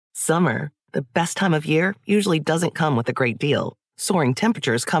Summer, the best time of year, usually doesn't come with a great deal. Soaring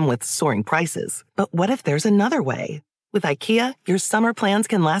temperatures come with soaring prices. But what if there's another way? With IKEA, your summer plans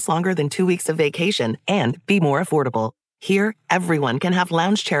can last longer than 2 weeks of vacation and be more affordable. Here, everyone can have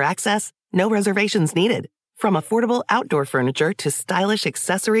lounge chair access, no reservations needed. From affordable outdoor furniture to stylish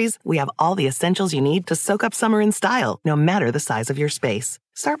accessories, we have all the essentials you need to soak up summer in style, no matter the size of your space.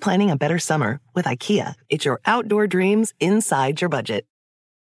 Start planning a better summer with IKEA. It's your outdoor dreams inside your budget.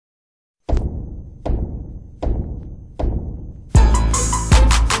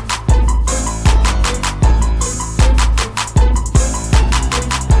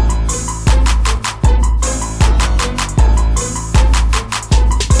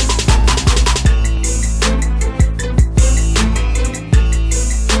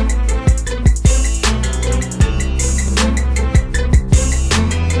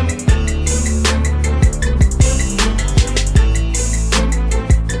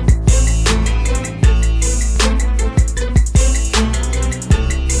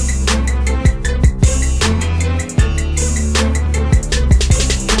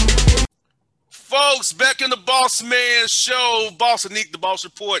 Back in the Boss Man Show, Boss and Neek, the Boss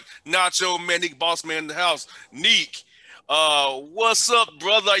Report. Nacho Man, Neek, Boss Man in the house. Neek, what's up,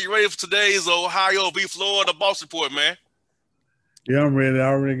 brother? Are you ready for today's Ohio v. Florida Boss Report, man? Yeah, I'm ready. I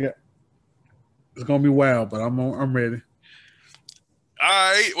already got. It's gonna be wild, but I'm ready. All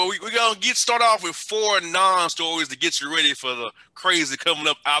right. Well, we're gonna start off with 4 non-stories to get you ready for the crazy coming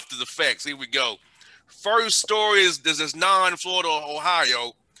up after the facts. Here we go. First story is this non-Florida,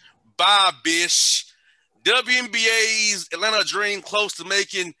 Ohio. Bye, bish. WNBA's Atlanta Dream close to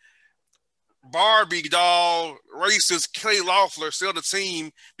making Barbie doll racist Kelly Loeffler sell the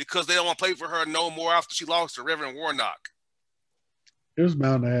team because they don't want to play for her no more after she lost to Reverend Warnock. It was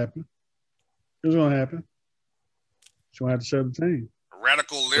bound to happen. It was going to happen. She's going to have to sell the team.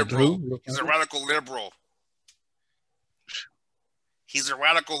 Radical liberal. He's a radical liberal. He's a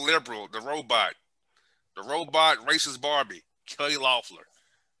radical liberal. The robot. The robot racist Barbie. Kelly Loeffler.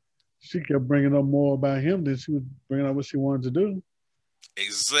 She kept bringing up more about him than she was bringing up what she wanted to do.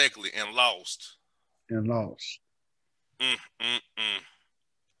 Exactly, and lost.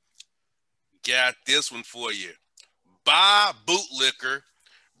 Got this one for you. By bootlicker,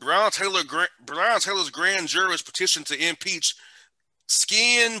 Brown Taylor's grand jury's petition to impeach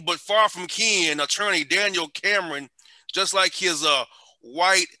skin but far from kin attorney Daniel Cameron, just like his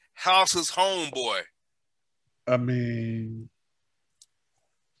White House's homeboy. I mean,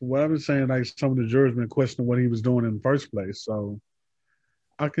 what I've been saying, like some of the jurors been questioning what he was doing in the first place. So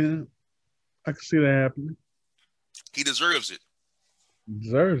I can see that happening. He deserves it. He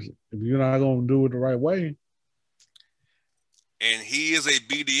deserves it. If you're not going to do it the right way. And he is a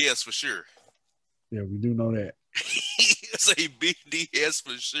BDS for sure. Yeah, we do know that. He is a BDS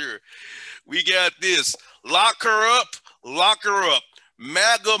for sure. We got this. Lock her up.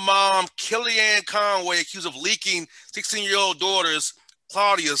 MAGA mom Kellyanne Conway accused of leaking 16-year-old daughter's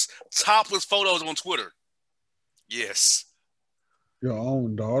Claudia's topless photos on Twitter. Yes. Your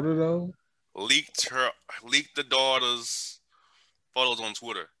own daughter, though? Leaked the daughter's photos on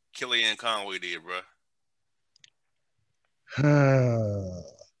Twitter. Kellyanne Conway did, bro.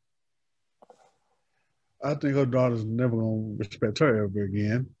 I think her daughter's never going to respect her ever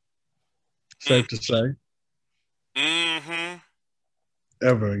again. Safe to say. Mm-hmm.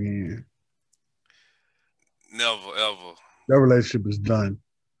 Ever again. Never, ever. That relationship is done.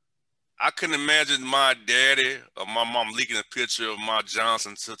 I couldn't imagine my daddy or my mom leaking a picture of my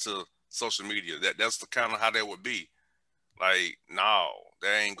Johnson to social media. That's the kind of how that would be. Like, no,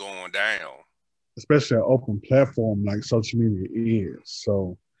 that ain't going down. Especially an open platform like social media is.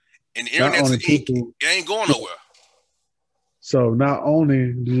 So, and the internet's it ain't going nowhere. So not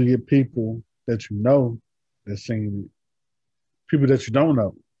only do you get people that you know that's seeing it, people that you don't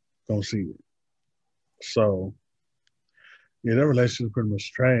know gonna see it. So yeah, that relationship is pretty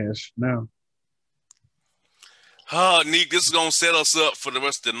much trash now. Neek, this is going to set us up for the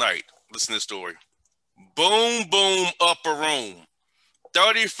rest of the night. Listen to this story. Boom, boom, upper room.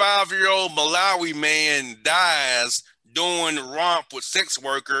 35-year-old Malawi man dies doing romp with sex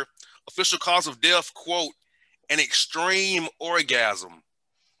worker. Official cause of death, quote, an extreme orgasm.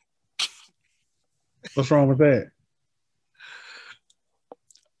 What's wrong with that?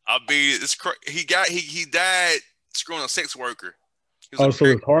 I mean, it's he died screwing a sex worker. So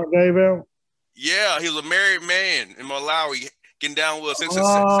his heart gave out? Yeah, he was a married man in Malawi getting down with a sex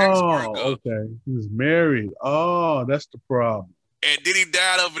worker. Okay. He was married. Oh, that's the problem. And then he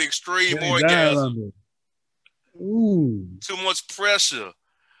died of an extreme orgasm. Ooh. Too much pressure.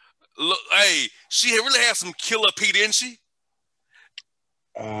 Look, hey, she really had some killer pee, didn't she?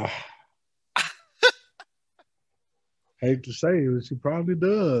 Uh, hate to say it, but she probably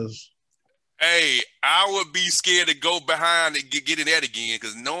does. Hey, I would be scared to go behind and get in that again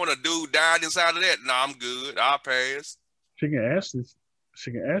because knowing a dude died inside of that, nah, I'm good. I'll pass. She can ask this.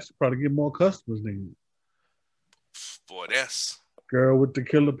 She can ask to probably get more customers than you. Boy, that's Girl with the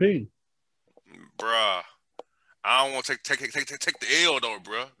killer P. bruh. I don't want to take the L though,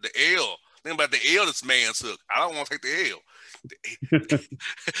 bruh. The L. Think about the L this man took. I don't want to take the L.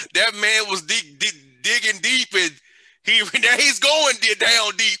 That man was digging deep, and now he's going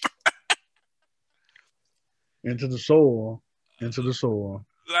down deep. Into the soil. Into the soil.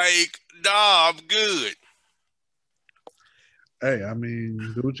 Like, nah, I'm good. Hey, I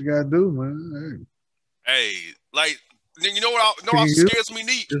mean, do what you gotta do, man. Hey, like, you know what scares me,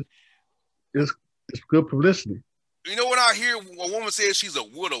 neat? It's good publicity. You know when I hear a woman says she's a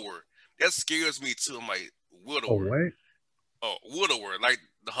widower, that scares me too. I'm like, widower. Oh, wait. Oh, widower. Like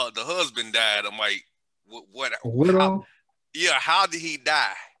the husband died. I'm like, what? A widow? How did he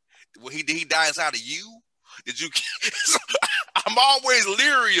die? Did he die inside of you? Did you? I'm always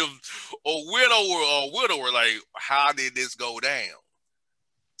leery of a widower. Like, how did this go down?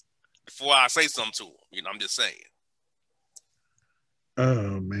 Before I say something to him, I'm just saying.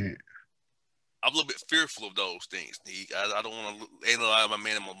 Oh man, I'm a little bit fearful of those things. I don't want to analyze my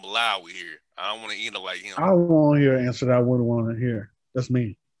man in Malawi here. I don't want to end up like him. I want to hear an answer that I wouldn't want to hear. That's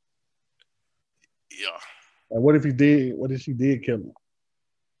me. Yeah. Like, what if he did? What if she did kill him?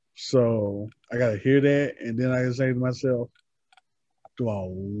 So I gotta hear that, and then I can say to myself, "Do I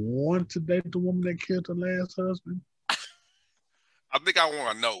want to date the woman that killed her last husband?" I think I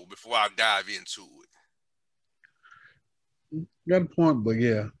want to know before I dive into it. Got a point, but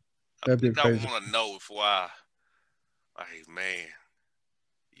yeah, that'd be crazy. I want to know before I. Hey man,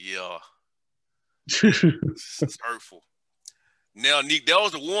 yeah, it's hurtful. Now, Nick, that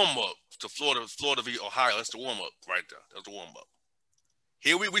was the warm up to Florida v. Ohio. That's the warm up right there. That's the warm up.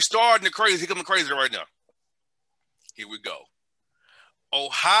 Here we starting the crazy. Here come the crazy right now. Here we go.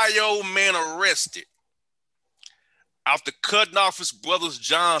 Ohio man arrested after cutting off his brother's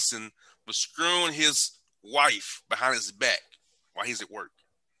Johnson for screwing his wife behind his back while he's at work.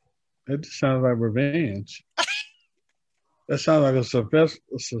 That just sounds like revenge. That sounds like a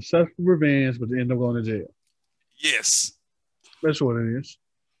successful revenge, but they end up going to jail. Yes. That's what it is.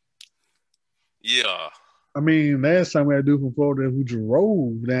 Yeah. I mean, last time we had a dude from Florida who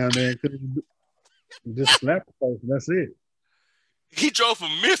drove down there and just slapped the person. That's it. He drove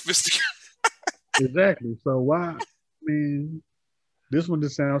from Memphis. Exactly. So why? I mean, this one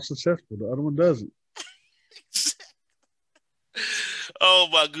just sounds successful. The other one doesn't. Oh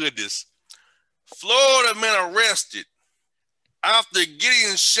my goodness. Florida man arrested after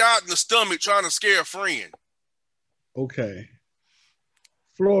getting shot in the stomach trying to scare a friend. Okay.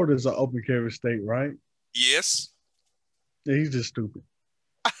 Florida is an open carry state, right? Yes. Yeah, he's just stupid.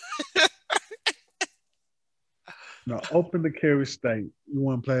 Now, open the carry state. You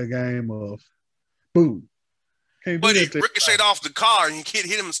want to play a game of boom. Can't do but that. He ricocheted off the car and hit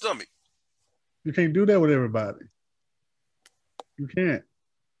him in the stomach. You can't do that with everybody. You can't.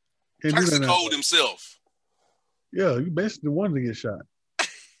 Texas code himself. Yeah, you basically wanted to get shot.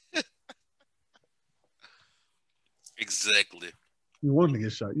 Exactly. You wanted to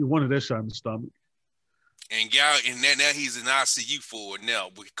get shot. You wanted that shot in the stomach. And now he's in ICU for it now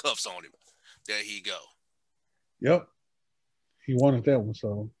with cuffs on him. There he go. Yep. He wanted that one,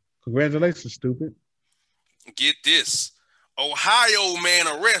 so congratulations, stupid. Get this. Ohio man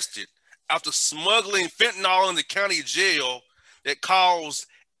arrested after smuggling fentanyl in the county jail that caused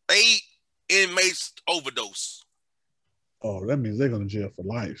 8 inmates overdose. Oh, that means they're going to jail for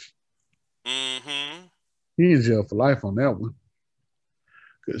life. Mm-hmm. He in jail for life on that one.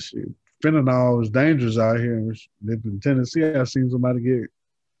 Because fentanyl is dangerous out here. In Tennessee, I've seen somebody get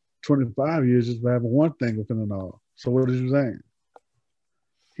 25 years just for having one thing of fentanyl. So what is you saying?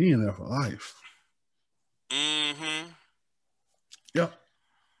 He in there for life. Mm-hmm. Yep.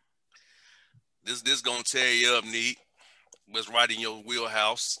 This gonna tear you up, Neat. Was right in your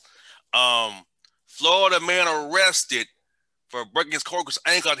wheelhouse. Florida man arrested for breaking his coworker's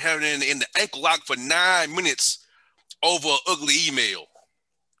ankle and having it in the ankle lock for 9 minutes over an ugly email.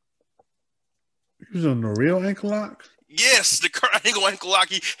 He was on the real ankle lock? Yes, the ankle lock.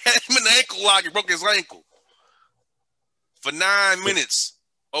 He had him in the ankle lock and broke his ankle for 9 minutes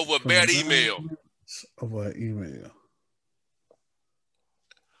over a bad email. Over an email.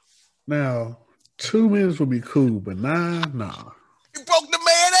 Now, 2 minutes would be cool, but 9, nah. He broke the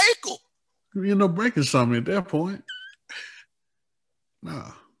man's ankle. You know, breaking something at that point.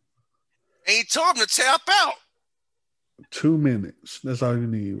 Nah. And he told him to tap out. 2 minutes. That's all you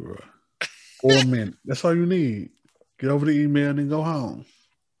need, bro. 4 minutes. That's all you need. Get over the email and then go home.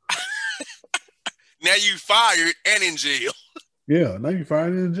 Now you fired and in jail. Yeah, now you're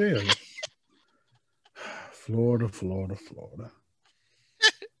fired in jail. Florida.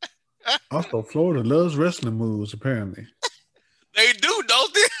 Also, Florida loves wrestling moves, apparently. They do,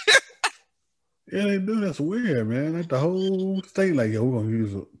 don't they? Yeah, they do. That's weird, man. Like the whole state, like, yo, we're gonna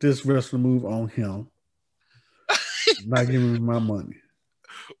use this wrestling move on him. Not giving me my money.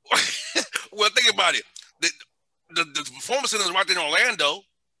 Well, think about it. The performance center is right there in Orlando.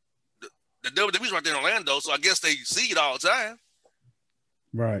 The WWE's right there in Orlando, so I guess they see it all the time.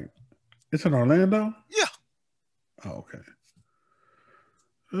 Right. It's in Orlando? Yeah. Oh, okay.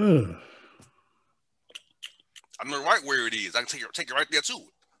 Ugh. I know right where it is. I can take it right there to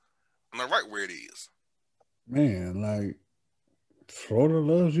it. I know right where it is. Man, like Florida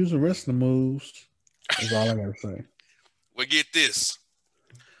loves using wrestling moves. That's all I gotta say. Well, get this.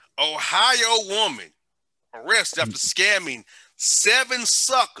 Ohio woman arrested after scamming 7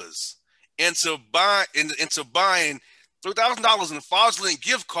 suckers into buying $3,000 in fraudulent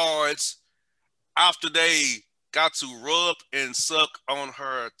gift cards after they got to rub and suck on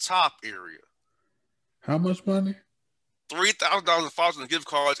her top area. How much money? $3,000 in fraudulent gift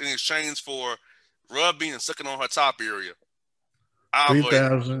cards in exchange for rubbing and sucking on her top area.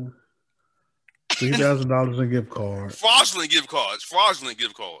 $3,000 in gift cards. Fraudulent gift cards.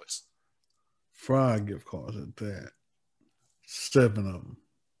 Fraud gift cards at that. 7 of them.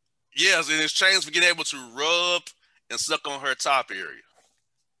 Yes, in exchange for getting able to rub and suck on her top area.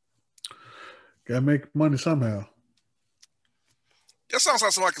 Gotta make money somehow. That sounds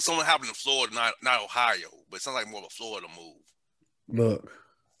like something happened in Florida, not Ohio, but it sounds like more of a Florida move. Look,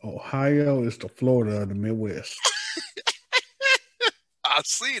 Ohio is the Florida of the Midwest. I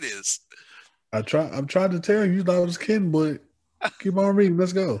see this. I'm trying to tell you, I was kidding, but keep on reading.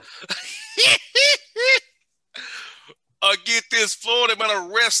 Let's go. Get this, Florida man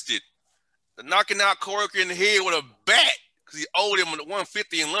arrested. The knocking out coworker in the head with a bat because he owed him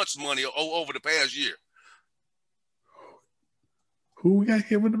 $150 in lunch money over the past year. Who got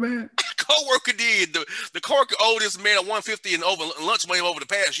hit with the bat? Coworker did. The coworker owed this man $150 in lunch money over the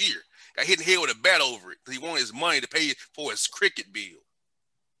past year. Got hit in the head with a bat over it because he wanted his money to pay for his cricket bill.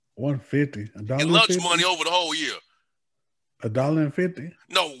 $150. And lunch money over the whole year. $1.50?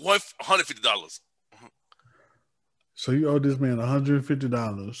 No, $150. So you owe this man $150. In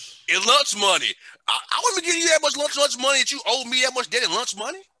lunch money. I wouldn't give you that much lunch money that you owe me that much debt in lunch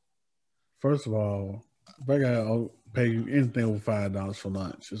money. First of all, if I gotta pay you anything over $5 for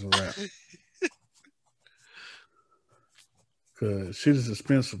lunch, it's a wrap. Because shit is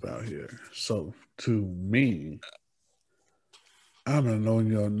expensive out here. So to me, I'm not knowing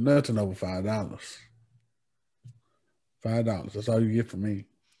you nothing over $5. $5. That's all you get from me.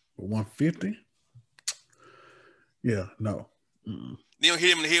 But $150? Yeah, no. Mm-mm. They don't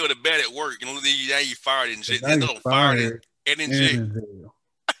hit him in the head with a bat at work. Now you fired in jail. Now They don't fire and in jail.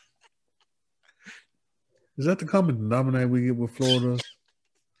 Is that the common denominator we get with Florida?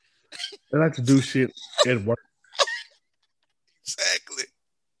 They like to do shit at work. Exactly.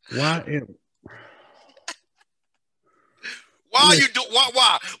 Why are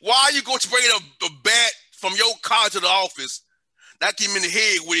you going to bring a bat from your car to the office, not get him in the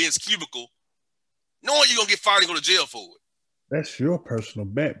head with his cubicle, knowing you're going to get fired and go to jail for it? That's your personal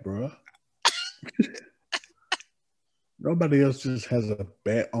bet, bro. Nobody else just has a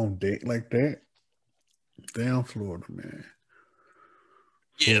bat on deck like that. Damn Florida, man.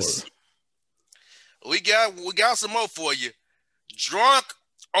 Yes. Florida. We got some more for you. Drunk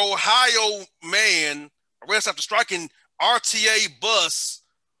Ohio man arrested after striking RTA bus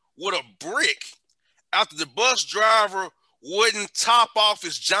with a brick after the bus driver wouldn't top off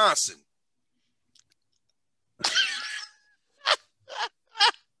his Johnson.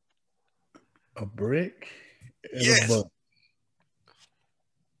 A brick? Yes. A bus.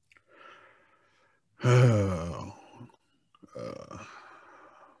 Oh.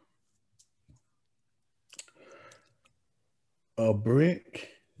 A brick?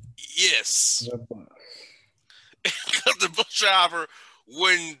 Yes. Because the bus driver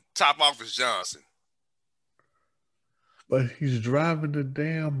wouldn't top off his Johnson. But he's driving the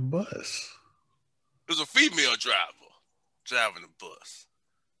damn bus. It was a female driver driving the bus.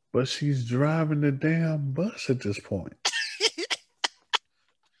 But she's driving the damn bus at this point.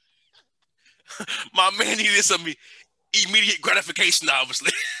 My man needed some immediate gratification,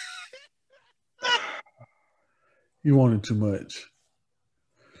 obviously. You wanted too much.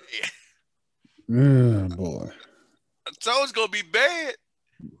 Yeah. Yeah, boy. I told it's going to be bad.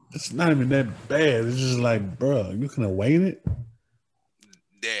 It's not even that bad. It's just like, bro, you can have waited.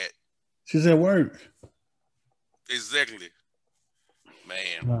 That She's at work. exactly,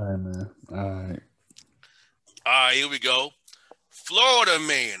 man. All right, man. All right. All right, here we go. Florida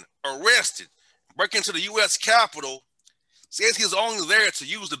man arrested, breaking into the U.S. Capitol, says he's only there to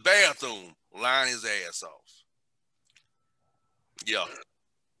use the bathroom, lying his ass off. Yeah.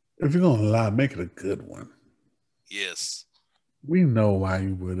 If you're gonna lie, make it a good one. Yes. We know why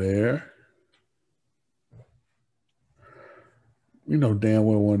you were there. We know damn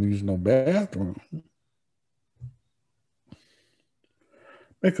well one use no bathroom.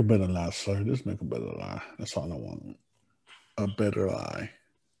 Make a better lie, sir. Just make a better lie. That's all I want. A better lie.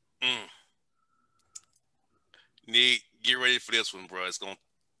 Nick, get ready for this one, bro. It's gonna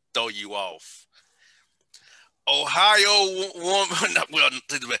throw you off. Ohio woman,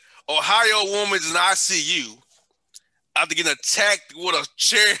 Ohio woman is in ICU after getting attacked with a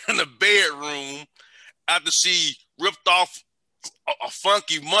chair in the bedroom after she ripped off a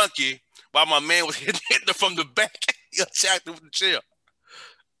funky monkey while my man was hitting her from the back. He attacked her with the chair.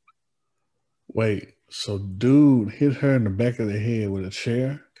 Wait, so dude hit her in the back of the head with a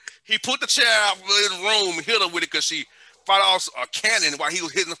chair? He put the chair out in the room and hit her with it because she fired off a cannon while he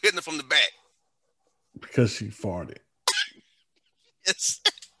was hitting her from the back. Because she farted. Yes.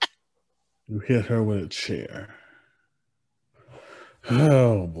 You hit her with a chair.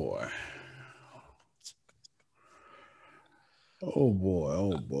 Oh boy. Oh boy,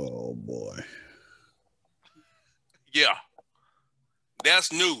 oh boy, oh boy. Yeah.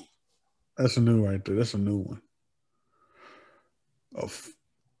 That's new. That's a new right there. That's a new one. Oh,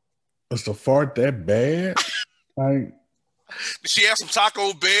 was the fart that bad? Like, Did she have some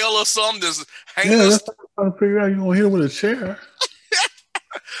Taco Bell or something that's hanging? yeah, that's what I'm trying to figure out. You gonna hit her with a chair?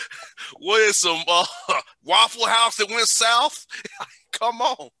 What is some Waffle House that went south? Come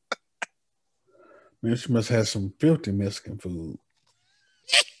on. Man, she must have some filthy Mexican food.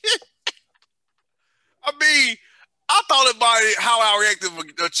 I mean, I thought about it, how I reacted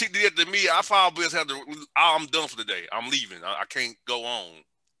if a chick did it to me. I probably just have to, I'm done for the day. I'm leaving. I can't go on.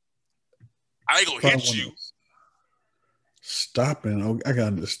 I ain't gonna hit you. Stopping, I can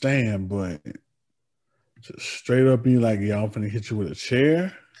understand, but just straight up be like, y'all finna hit you with a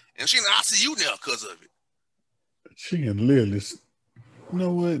chair. And she in the ICU now because of it. She can literally, you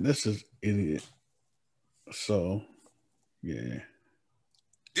know what? That's just idiot. So, yeah.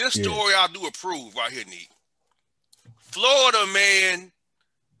 This story I do approve right here, Neat. Florida man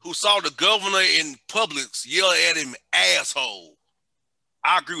who saw the governor in Publix yell at him, asshole.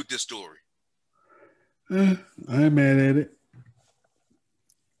 I agree with this story. I ain't mad at it.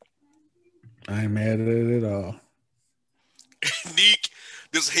 I ain't mad at it at all. Neek,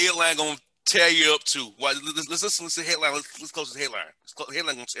 this headline gonna tear you up too. Well, let's listen to the headline. Let's close the headline. The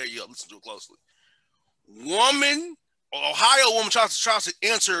headline gonna tear you up. Listen to it closely. Ohio woman tries to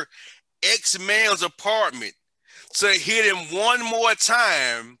enter ex-man's apartment to hit him one more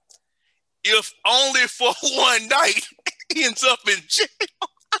time, if only for one night. Ends up in jail.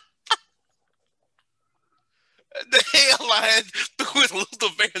 The headline with Luther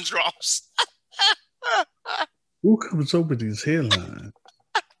Vandross. Who comes up with these headlines?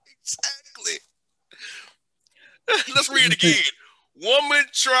 Exactly. Let's read it again. Woman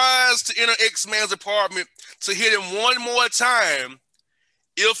tries to enter ex-man's apartment to hit him one more time,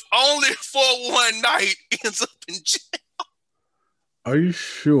 if only for one night, ends up in jail. Are you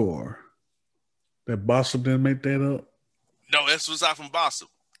sure that Bossip didn't make that up? No, this was out from Bossip,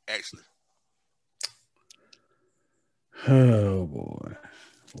 actually. Oh boy.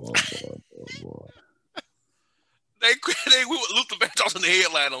 Oh boy. Oh boy. They with Luther Vandross in the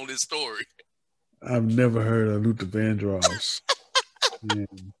headline on this story. I've never heard of Luther Vandross.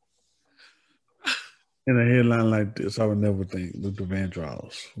 In a headline like this, I would never think Luther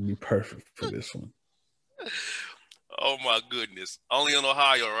Vandross would be perfect for this one. Oh my goodness. Only in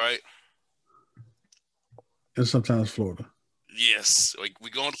Ohio, right? And sometimes Florida. Yes. We're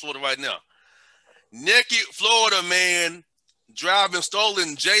going to Florida right now. Naked Florida man driving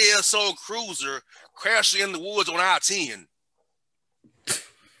stolen JSO cruiser crashing in the woods on I-10.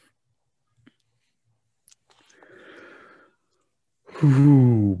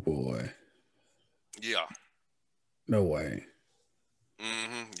 Ooh, boy. Yeah. No way.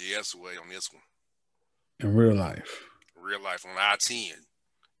 Yes, way on this one. In real life. Real life on I-10.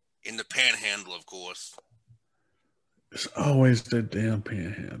 In the panhandle, of course. It's always that damn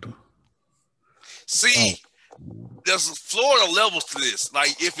panhandle. See, there's Florida levels to this.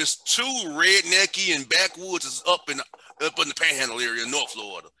 Like, if it's too rednecky and backwoods, it's up in the panhandle area, North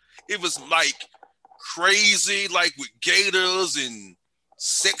Florida. If it's like crazy, like with gators and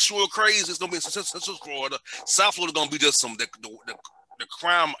sexual crazy. It's gonna be in Central Florida. South Florida gonna be just some the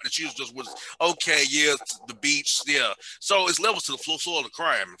crime that you just was okay. Yeah, the beach. Yeah. So it's levels to the Florida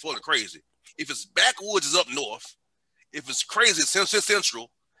crime. Florida crazy. If it's backwoods, it's up north. If it's crazy, it's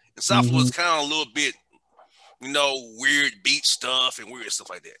central. And South Florida is kind of a little bit, weird beach stuff and weird stuff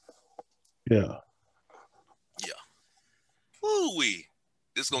like that. Yeah. Woo-wee.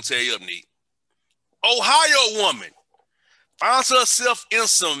 This is going to tear you up, Neat. Ohio woman finds herself in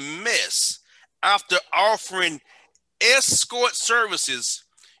some mess after offering escort services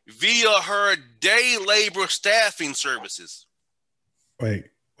via her day labor staffing services. Wait.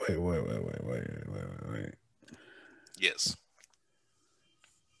 Yes.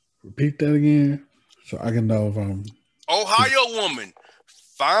 Repeat that again so I can know if I'm... Ohio woman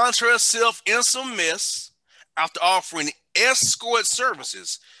finds herself in some mess after offering escort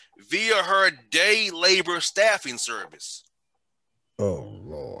services via her day labor staffing service. Oh,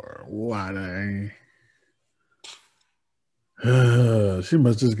 Lord. Why she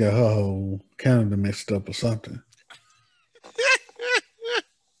must just got her whole calendar mixed up or something.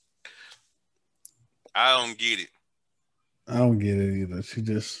 I don't get it. I don't get it either. She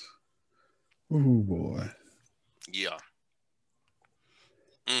just... Ooh, boy. Yeah.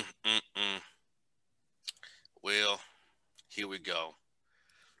 Well, here we go.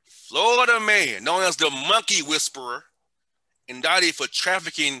 Florida man known as the Monkey Whisperer indicted for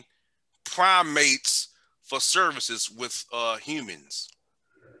trafficking primates for services with humans.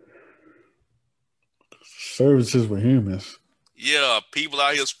 Services with humans? Yeah, people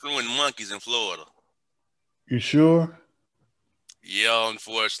out here screwing monkeys in Florida. You sure? Yeah,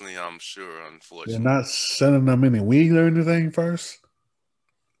 unfortunately, I'm sure. They're not sending them any weed or anything first?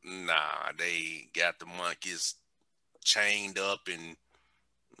 Nah, they got the monkeys chained up and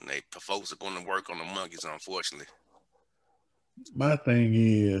folks are going to work on the monkeys, unfortunately. My thing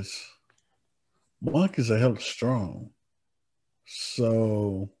is, monkeys are hella strong.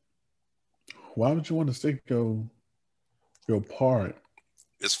 So why would you want to stick your part?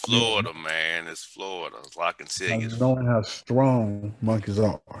 It's Florida, man. It's Florida. It's like I can tell you. Knowing how strong monkeys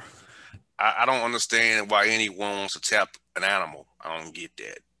are. I don't understand why anyone wants to tap an animal. I don't get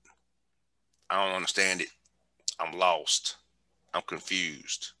that. I don't understand it. I'm lost. I'm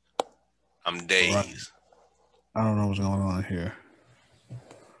confused. I'm dazed. Right. I don't know what's going on here.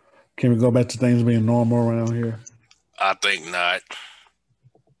 Can we go back to things being normal around here? I think not.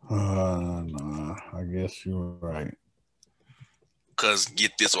 Nah, I guess you're right. Because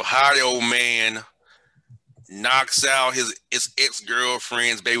get this, Ohio man knocks out his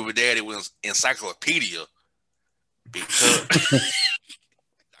ex-girlfriend's baby daddy with an encyclopedia. Because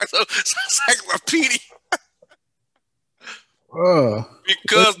encyclopedia.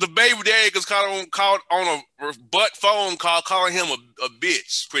 Because the baby daddy was called on a butt phone call calling him a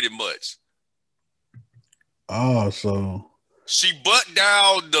bitch, pretty much. Oh, so she butt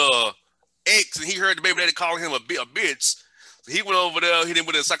dialed the ex and he heard the baby daddy calling him a bitch. So he went over there, he didn't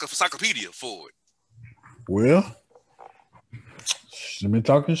put an encyclopedia for it. Well, she been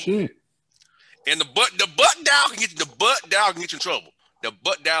talking shit. And the butt dial can get you in trouble. The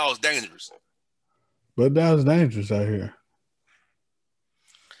butt dial is dangerous. Butt dial is dangerous out here.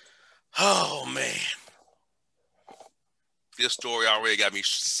 Oh man, this story already got me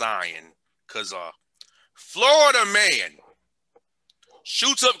sighing because Florida man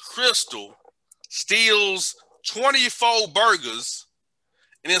shoots up Crystal, steals 24 burgers,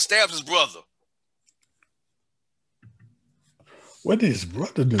 and then stabs his brother. What did his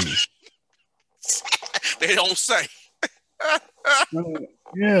brother do? They don't say.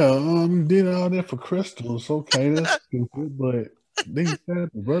 Did all that for Crystals. Okay, that's stupid, but they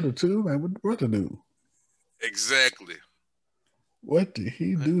stabbed the brother too. Man, what did the brother do? Exactly. What did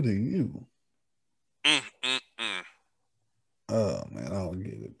he do to you? Oh man, I don't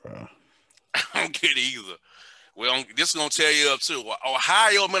get it, bro. I don't get it either. Well, this is gonna tear you up too.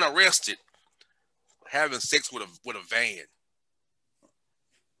 Ohio man arrested having sex with a van.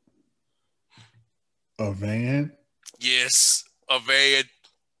 A van? Yes, a van.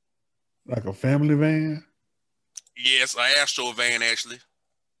 Like a family van? Yes, an Astro van, actually.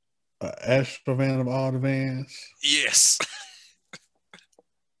 An Astro van of all the vans? Yes.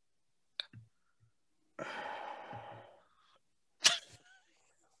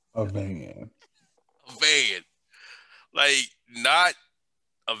 A van. A van. Like, not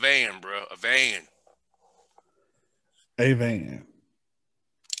a van, bro. A van. A van.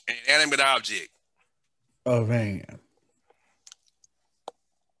 An inanimate object. A van.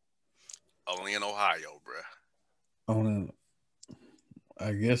 Only in Ohio, bro.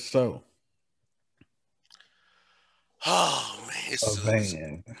 I guess so. Oh man, A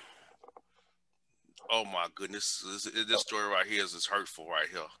van. Oh my goodness, this story right here is hurtful right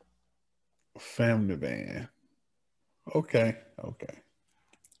here. Family van. Okay.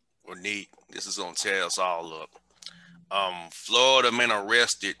 Well, neat. This is gonna tear us all up. Florida man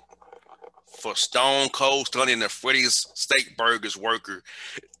arrested for stone cold stunning a Freddy's Steak Burgers worker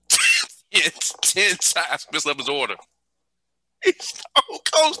 10 times messed up his order. Stone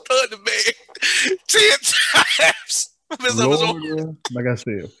cold stunning the man 10 times messed up his order. Florida, like I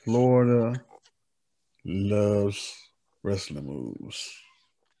said, Florida loves wrestling moves.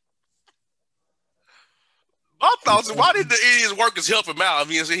 My thoughts are, why did the idiots workers help him out? I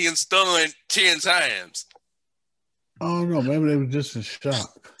mean, he was stunned 10 times. I don't know. Maybe they were just in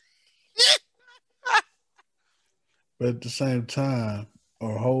shock. But at the same time,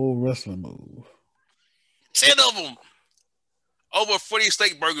 a whole wrestling move. 10 of them over a Freddy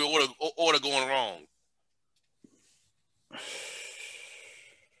Steak Burger order going wrong.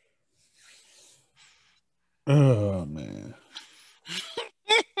 Oh, man.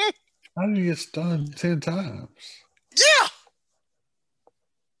 How did you get stunned 10 times? Yeah.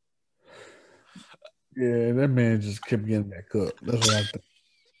 Yeah, that man just kept getting back up. That's what I think.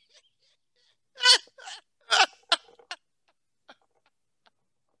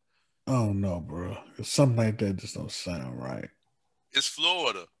 I don't know, bro. Something like that just don't sound right. It's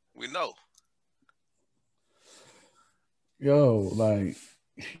Florida. We know. Yo, like,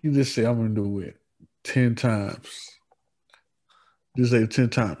 you just say, I'm going to do it 10 times. Just say 10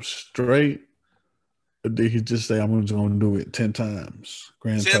 times straight. Or did he just say, I'm just going to do it 10 times?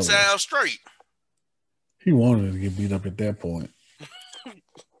 10 times straight. He wanted to get beat up at that point.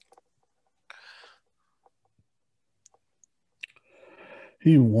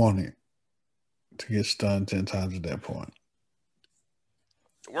 He wanted to get stunned 10 times at that point.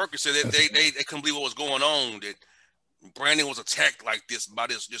 The workers said that they couldn't believe what was going on, that Brandon was attacked like this by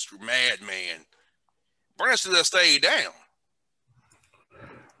this madman. Brandon should have stayed down.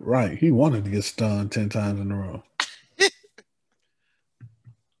 Right. He wanted to get stunned 10 times in a row.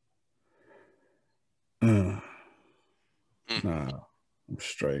 Nah, I'm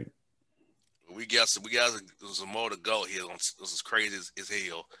straight. We got some more to go here. This is crazy as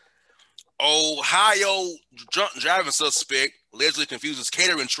hell. Ohio drunk driving suspect allegedly confuses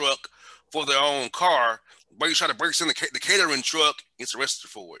catering truck for their own car. Brady tried to break in the catering truck. Gets arrested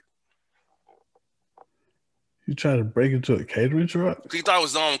for it. You tried to break into a catering truck? He thought it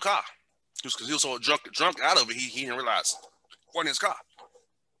was his own car. Because he was so drunk out of it, he didn't realize it wasn't his car.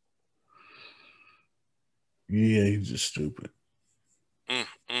 Yeah, he's just stupid.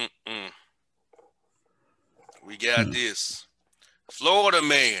 We got this. Florida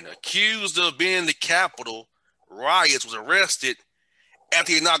man accused of being the Capitol riots was arrested at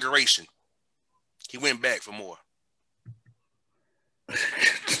the inauguration. He went back for more.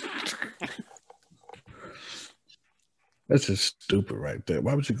 That's just stupid right there.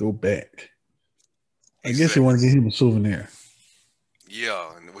 Why would you go back? I guess you want to get him a souvenir.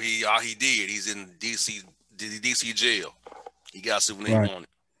 Yeah, and all he did, he's in DC jail. He got a souvenir on it.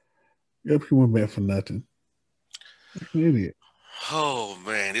 Yep, he went back for nothing. Like an idiot. Oh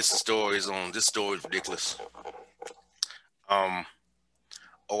man, this story is ridiculous.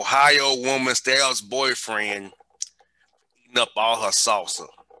 Ohio woman stabs boyfriend eating up all her salsa.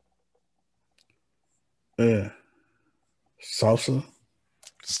 Yeah. Salsa?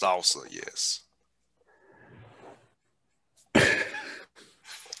 Salsa, yes.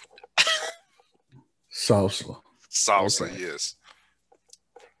 Salsa, okay. Yes.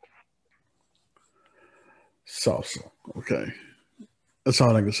 Salsa. Okay. That's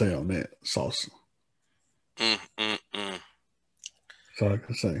all I can say on that. Salsa. That's all I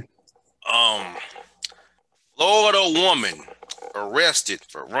can say. Florida woman arrested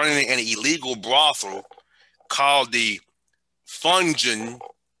for running an illegal brothel called the Fungin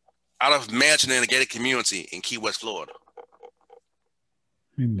out of mansion in a gated community in Key West, Florida.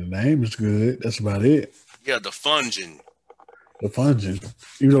 I mean, the name is good. That's about it. Yeah, the Fungin. The Fungin.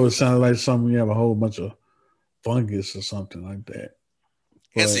 Even though it sounded like something you have a whole bunch of fungus or something like that.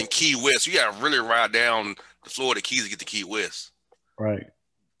 But it's in Key West. You got to really ride down the Florida Keys to get to Key West. Right.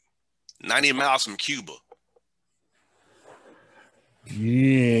 90 miles from Cuba.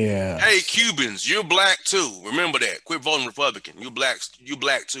 Yeah. Hey, Cubans, you're black too. Remember that. Quit voting Republican. You black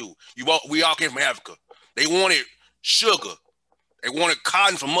too. We all came from Africa. They wanted sugar. They wanted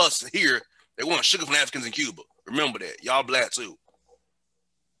cotton from us here. They wanted sugar from Africans in Cuba. Remember that. Y'all black too.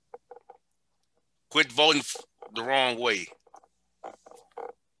 Quit voting the wrong way.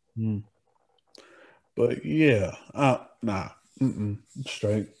 But yeah, nah,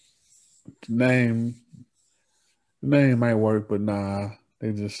 straight. Name The name might work, but nah,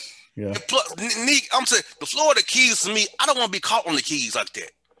 they just yeah. And plus, Neek, I'm saying the Florida Keys to me, I don't want to be caught on the Keys like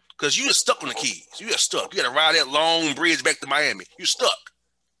that. Because you just stuck on the Keys. You just stuck. You got to ride that long bridge back to Miami. You're stuck.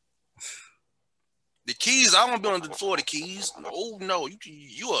 The Keys, I don't want to be on the Florida Keys. Oh, no.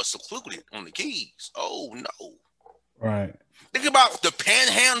 You are secluded on the Keys. Oh, no. Right. Think about the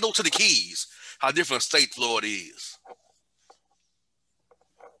panhandle to the Keys, how different state Florida is.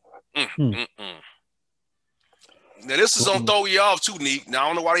 Now, this is going to throw you off too, Neek. Now, I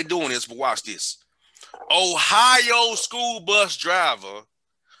don't know why they're doing this, but watch this. Ohio school bus driver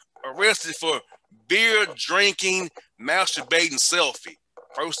arrested for beer drinking, masturbating selfie.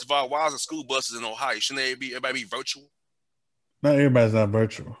 First of all, why is the school buses in Ohio? Shouldn't everybody be virtual? Not everybody's not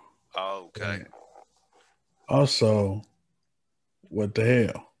virtual. Okay. Also, what the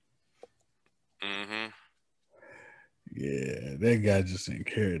hell? Mm-hmm. Yeah, that guy just didn't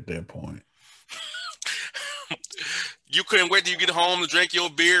care at that point. You couldn't wait till you get home to drink your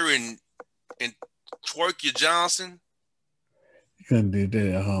beer and twerk your Johnson? You couldn't do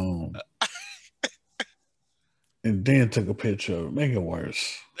that at home. And then took a picture of it. Make it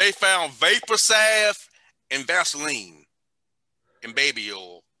worse. They found vapor salve and Vaseline and baby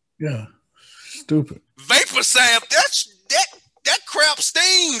oil. Yeah. Stupid. Vapor salve, that crap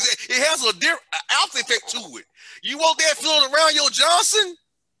stings. It has a different after effect to it. You want that floating around your Johnson?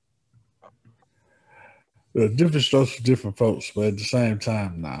 There are different strokes for different folks, but at the same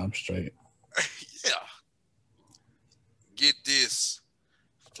time, nah, I'm straight. Yeah. Get this.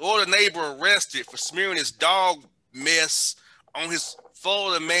 Florida neighbor arrested for smearing his dog mess on his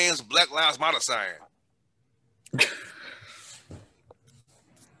Florida man's Black Lives Matter sign.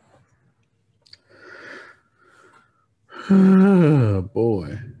 Oh,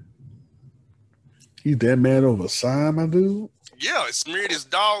 boy. He that mad over a sign, my dude? Yeah, it smeared his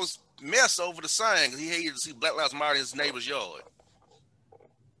dog's mess over the sign because he hated to see Black Lives Matter in his neighbor's yard.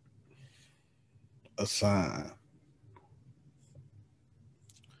 A sign.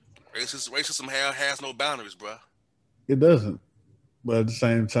 Racism has no boundaries, bro. It doesn't. But at the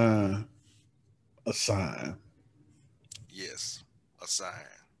same time, a sign. Yes, a sign.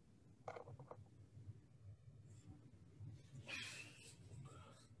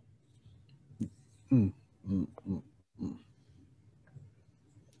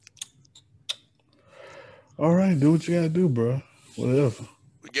 All right, do what you gotta do, bro. Whatever.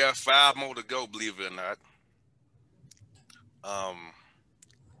 We got 5 more to go, believe it or not.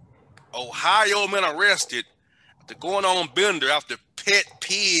 Ohio man arrested after going on bender after pet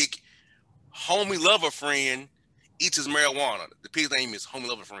pig homie lover friend eats his marijuana. The pig's name is homie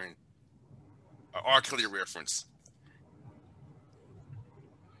lover friend. R. Kelly reference.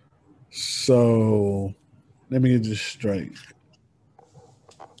 So let me get this straight.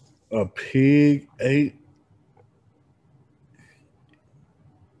 A pig ate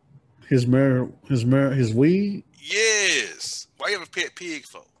his weed? Yes. Why you have a pet pig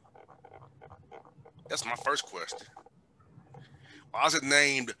for? That's my first question. Why is it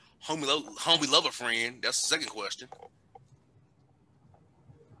named homie lover friend? That's the second question.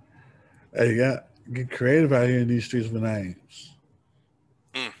 Hey, get creative out here in these streets with names.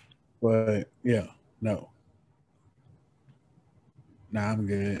 But yeah, no. Nah, I'm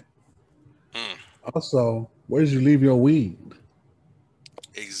good. Also, where did you leave your weed?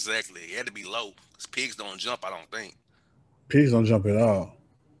 Exactly. It had to be low. Because pigs don't jump, I don't think. Pigs don't jump at all.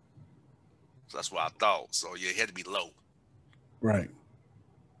 So that's what I thought. So yeah, it had to be low. Right.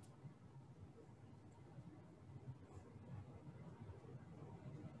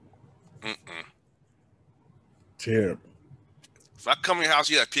 Terrible. If I come in your house,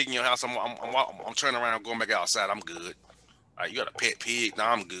 you got a pig in your house, I'm turning around, I'm going back outside. I'm good. All right, you got a pet pig? No,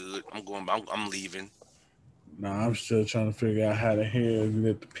 I'm good. I'm leaving. No, I'm still trying to figure out how the hell you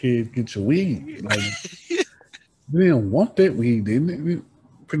let the pig get your weed. Like, you didn't want that weed, didn't it?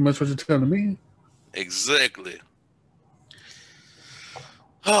 Pretty much what you're telling me. Exactly.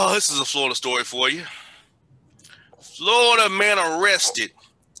 Oh, this is a Florida story for you. Florida man arrested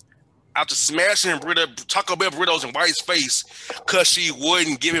after smashing Taco Bell burritos in wife's face because she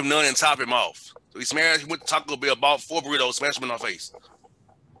wouldn't give him none and top him off. So he went to Taco Bell, bought 4 burritos, smashed them in her face.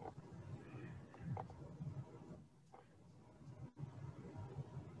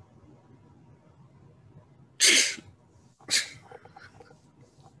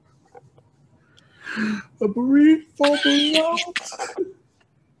 A burrito.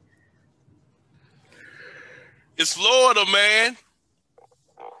 It's Florida, man.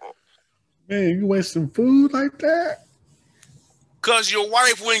 Man, you wasting food like that? Because your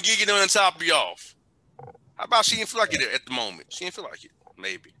wife wouldn't give you none and top you off. How about she didn't feel like it at the moment? She didn't feel like it.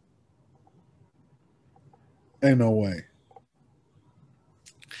 Maybe. Ain't no way.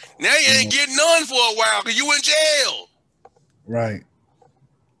 Now you ain't getting none for a while because you in jail. Right.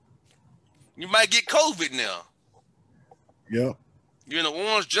 You might get COVID now. Yep. You're in an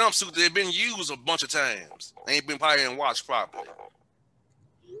orange jumpsuit that have been used a bunch of times. Ain't been probably and watched properly.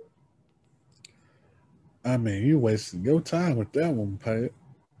 I mean, you wasting your time with that one, Pat.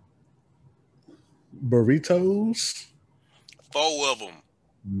 Burritos? 4 of them.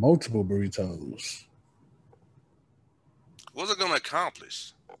 Multiple burritos. What's it going to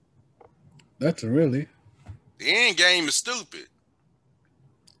accomplish? That's really. The end game is stupid.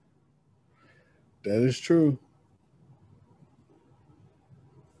 That is true.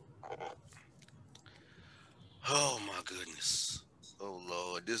 Oh my goodness. Oh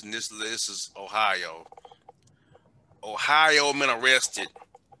Lord. This is Ohio. Ohio men arrested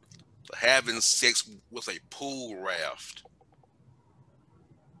for having sex with a pool raft.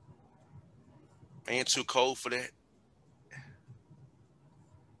 Ain't too cold for that.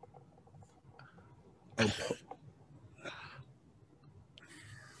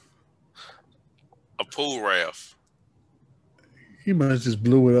 A pool raft. He must just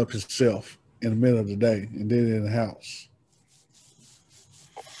blew it up himself in the middle of the day and did it in the house.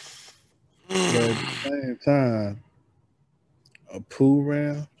 But at the same time, a pool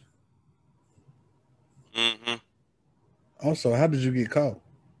raft. Mm-hmm. Also, how did you get caught?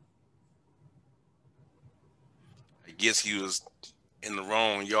 I guess he was in the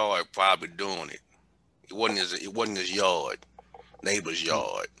wrong yard, probably doing it. It wasn't his yard, neighbor's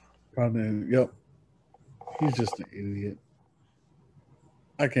yard. Probably. Yep. He's just an idiot.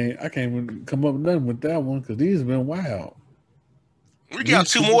 I can't even come up with nothing with that one because these have been wild. We got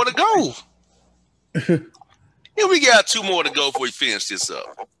 2 more to go. Yeah, we got 2 more to go before we finish this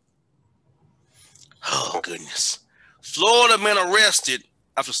up. Oh, goodness. Florida man arrested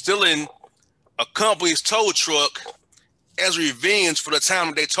after stealing a company's tow truck as revenge for the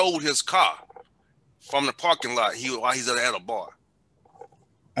time they towed his car from the parking lot while he's at a bar.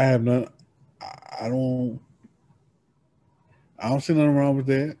 I have none. I don't see nothing wrong with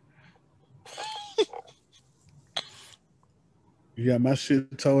that. You got my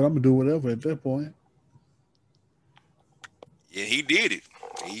shit towed. I'm gonna do whatever at that point. Yeah, he did it.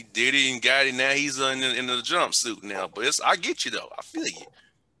 He did it and got it. Now he's in the jumpsuit now. But I get you though. I feel you.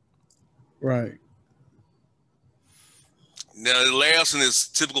 Right. Now the last one is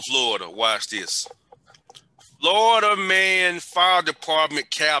typical Florida. Watch this. Florida man fire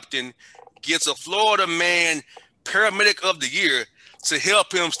department captain gets a Florida man paramedic of the year to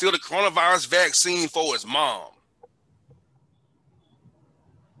help him steal the coronavirus vaccine for his mom.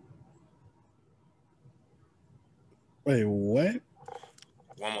 Wait, what?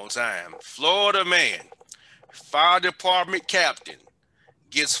 One more time. Florida man, fire department captain,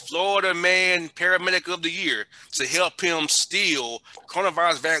 gets Florida man paramedic of the year to help him steal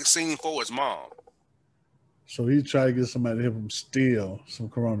coronavirus vaccine for his mom. So he tried to get somebody to help him steal some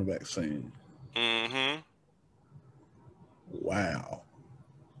corona vaccine. Mm-hmm. Wow.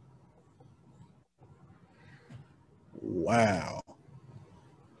 Wow.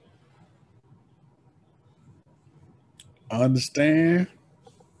 I understand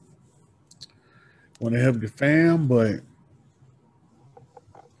when they help your fam, but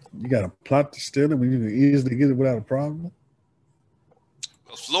you got to plot to steal it when you can easily get it without a problem.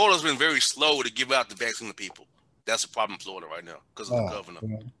 Florida's been very slow to give out the vaccine to people. That's a problem in Florida right now because of the governor.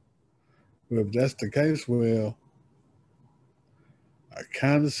 Well, if that's the case, well, I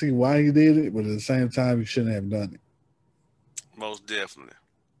kind of see why he did it, but at the same time, he shouldn't have done it. Most definitely.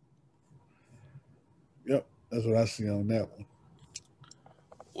 Yep, that's what I see on that one.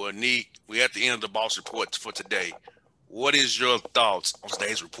 Well, Neek, we're at the end of the Boss Report for today. What is your thoughts on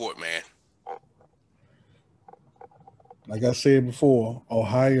today's report, man? Like I said before,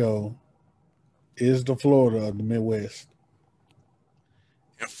 Ohio is the Florida of the Midwest.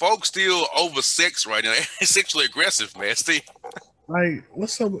 And folks still over sex right now. They're sexually aggressive, man. See? Like,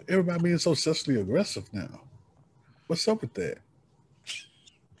 what's up with everybody being so sexually aggressive now? What's up with that?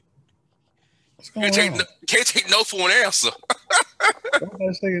 What's going on? Can't take no for an answer.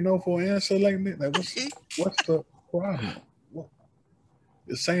 Everybody saying no for an answer like me. Like, what's the problem? What?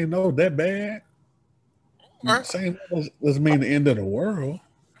 Is saying no that bad? Saying no doesn't mean the end of the world.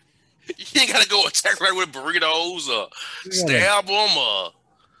 You ain't got to go attack right with burritos or stab them or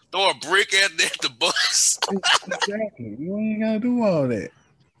throw a brick at the bus. Exactly. You ain't got to do all that.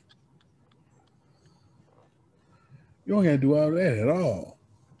 You don't got to do all that at all.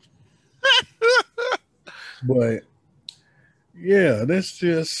 But yeah, let's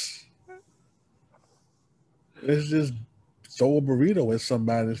just throw a burrito at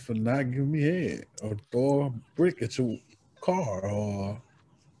somebody for not giving me head, or throw a brick at your car, or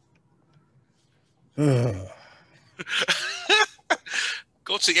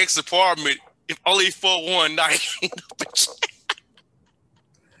Go to your ex apartment if only for one night.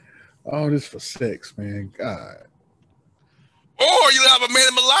 all this for sex, man. God. Or you have a man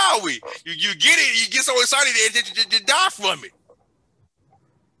in Malawi. You get it, you get so excited that you die from it.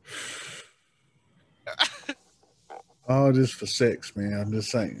 All this for sex, man. I'm just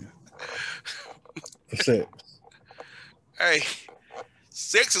saying. For sex. Hey,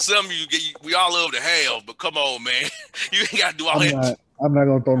 sex is something we all love to have, but come on, man. You ain't got to do all that. I'm not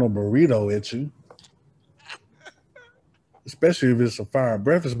going to throw no burrito at you. Especially if it's a fire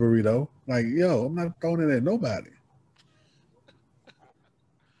breakfast burrito. Like, yo, I'm not throwing it at nobody.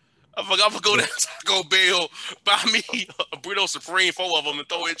 I'm gonna go down to Taco Bell, buy me a burrito supreme, 4 of them, and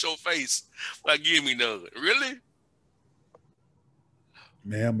throw it at your face. Like, give me none. Really?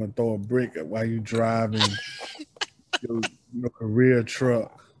 Man, I'm gonna throw a brick while you driving your career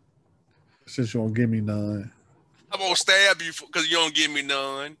truck. Since you won't give me none. I'm gonna stab you because you don't give me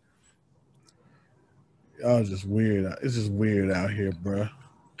none. Y'all just weird. It's just weird out here, bro.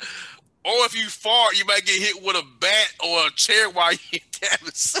 Or if you fart, you might get hit with a bat or a chair while you're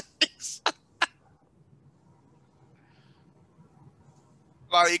having sex.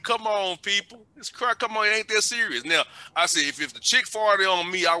 Like, come on, people. It's crap. Come on, it ain't that serious. Now, I say if the chick farted on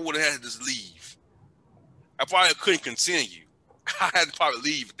me, I would have had to just leave. I probably couldn't continue. I had to probably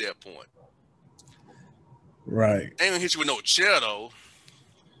leave at that point. Right. They ain't gonna hit you with no chair, though.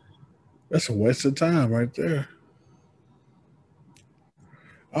 That's a waste of time right there.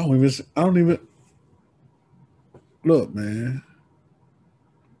 I don't even look, man.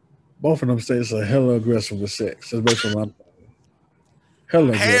 Both of them say it's a hella aggressive with sex. That's basically what I'm saying. Hella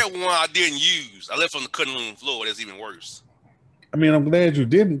aggressive. I had one I didn't use. I left on the cutting room floor. That's even worse. I mean, I'm glad you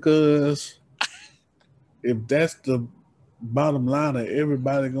didn't, because if that's the bottom line of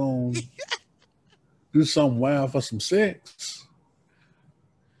everybody gonna do something wild for some sex.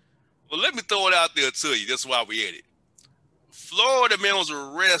 Well, let me throw it out there to you. That's why we at it. Florida man was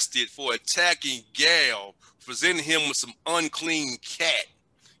arrested for attacking gal, presenting him with some unclean cat.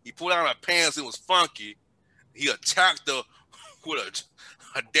 He pulled out her pants, it was funky. He attacked her with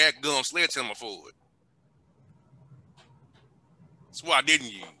a dadgum sledgehammer for it. That's what I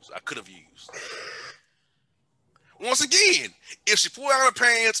didn't use. I could have used. Once again, if she pulled out her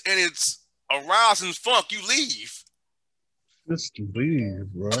pants and it's arousing funk, you leave. Just leave,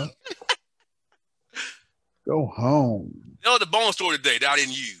 bro. Go home. That was the bone story today that I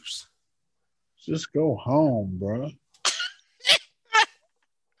didn't use. Just go home, bro.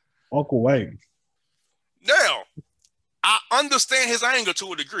 Walk away. Now, I understand his anger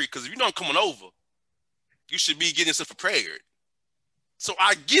to a degree, because if you're not coming over, you should be getting yourself prepared. So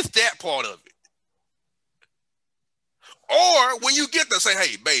I get that part of it. Or when you get there, say,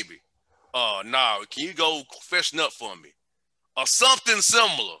 hey, baby, can you go freshen up for me? Or something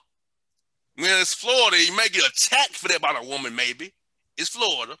similar. When it's Florida, you may get attacked for that by a woman, maybe. It's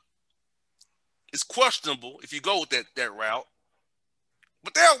Florida. It's questionable if you go with that route.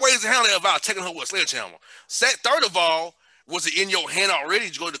 But there are ways to handle it without taking her with a sledgehammer. Third of all, was it in your hand already?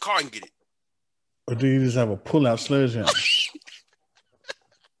 Did you go to the car and get it? Or do you just have a pull-out sledgehammer?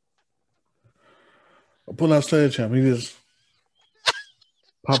 A pull-out sledgehammer. He just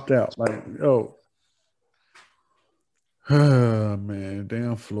popped out like, oh. Man,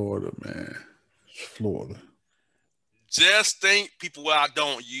 damn Florida, man. It's Florida. Just think people I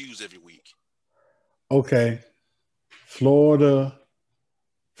don't use every week. Okay. Florida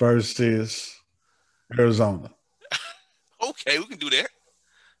versus Arizona. Okay, we can do that.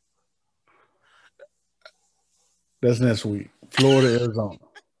 That's next week. Florida, Arizona.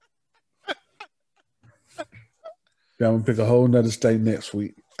 Then I'm going to pick a whole nother state next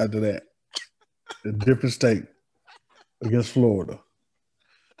week after that. A different state against Florida.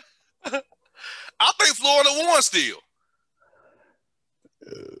 I think Florida won still.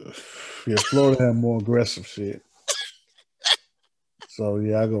 Yeah, Florida had more aggressive shit. So,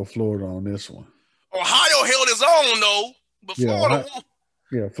 yeah, I go Florida on this one. Ohio held his own, though. But Florida won.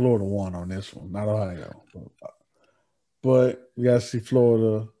 Yeah, Florida won on this one, not Ohio. But we got to see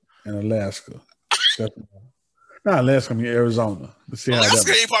Florida and Alaska. Not Alaska, I mean Arizona. Let's see Alaska how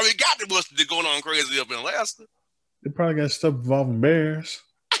that ain't probably got the much going on crazy up in Alaska. They probably got stuff involving bears.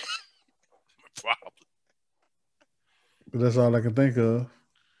 Probably. But that's all I can think of.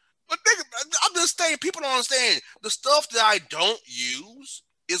 But I'm just saying, people don't understand. The stuff that I don't use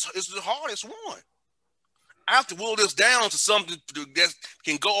is the hardest one. I have to will this down to something that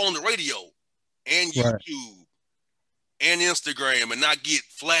can go on the radio and YouTube and Instagram and not get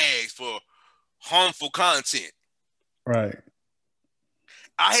flagged for harmful content. Right.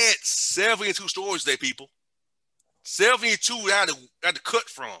 I had 72 stories today, people. 72 I had to cut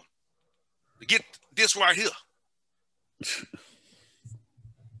from to get this right here.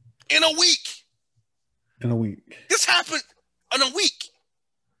 In a week. This happened in a week.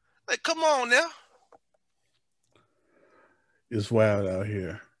 Like, come on now. It's wild out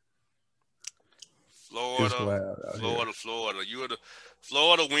here. Florida.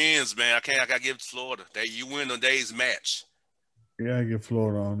 Florida wins, man. I gotta give it to Florida. You win today's match. Yeah, I get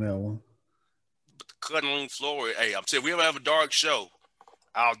Florida on that one. But the cutting room floor, hey, I'm saying, if we ever have a dark show,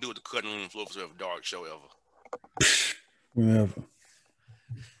 I'll do it the cutting room floor if we have a dark show ever. Whenever.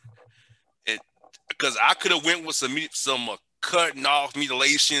 Because I could have went with some cutting off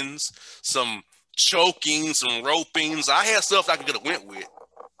mutilations, some choking, some ropings. I had stuff I could have went with.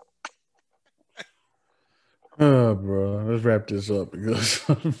 Oh, bro, let's wrap this up because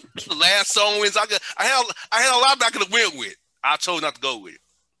the last song wins. I had a lot that I could have went with. I chose not to go with it.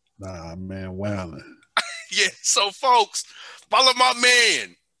 Nah, man, wildin'. Yeah, so folks, follow my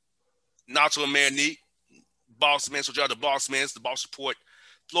man, Nacho Manique, Boss Man. So y'all the Boss Man, it's the Boss Report.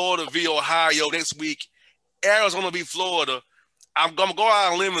 Florida v. Ohio next week. Arizona v. Florida. I'm gonna go out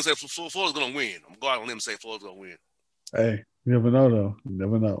on a limb and say Florida's gonna win. I'm gonna go out on a limb and say Florida's gonna win. Hey, you never know though. You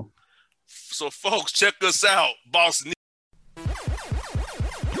never know. So folks, check us out, Boss Nick.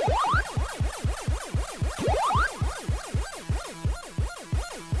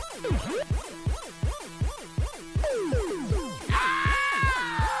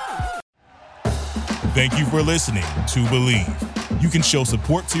 Thank you for listening to Believe. You can show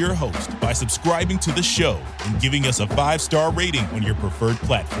support to your host by subscribing to the show and giving us a 5-star rating on your preferred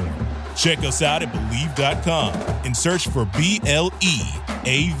platform. Check us out at Believe.com and search for BLEAV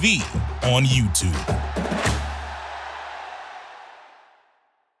on YouTube.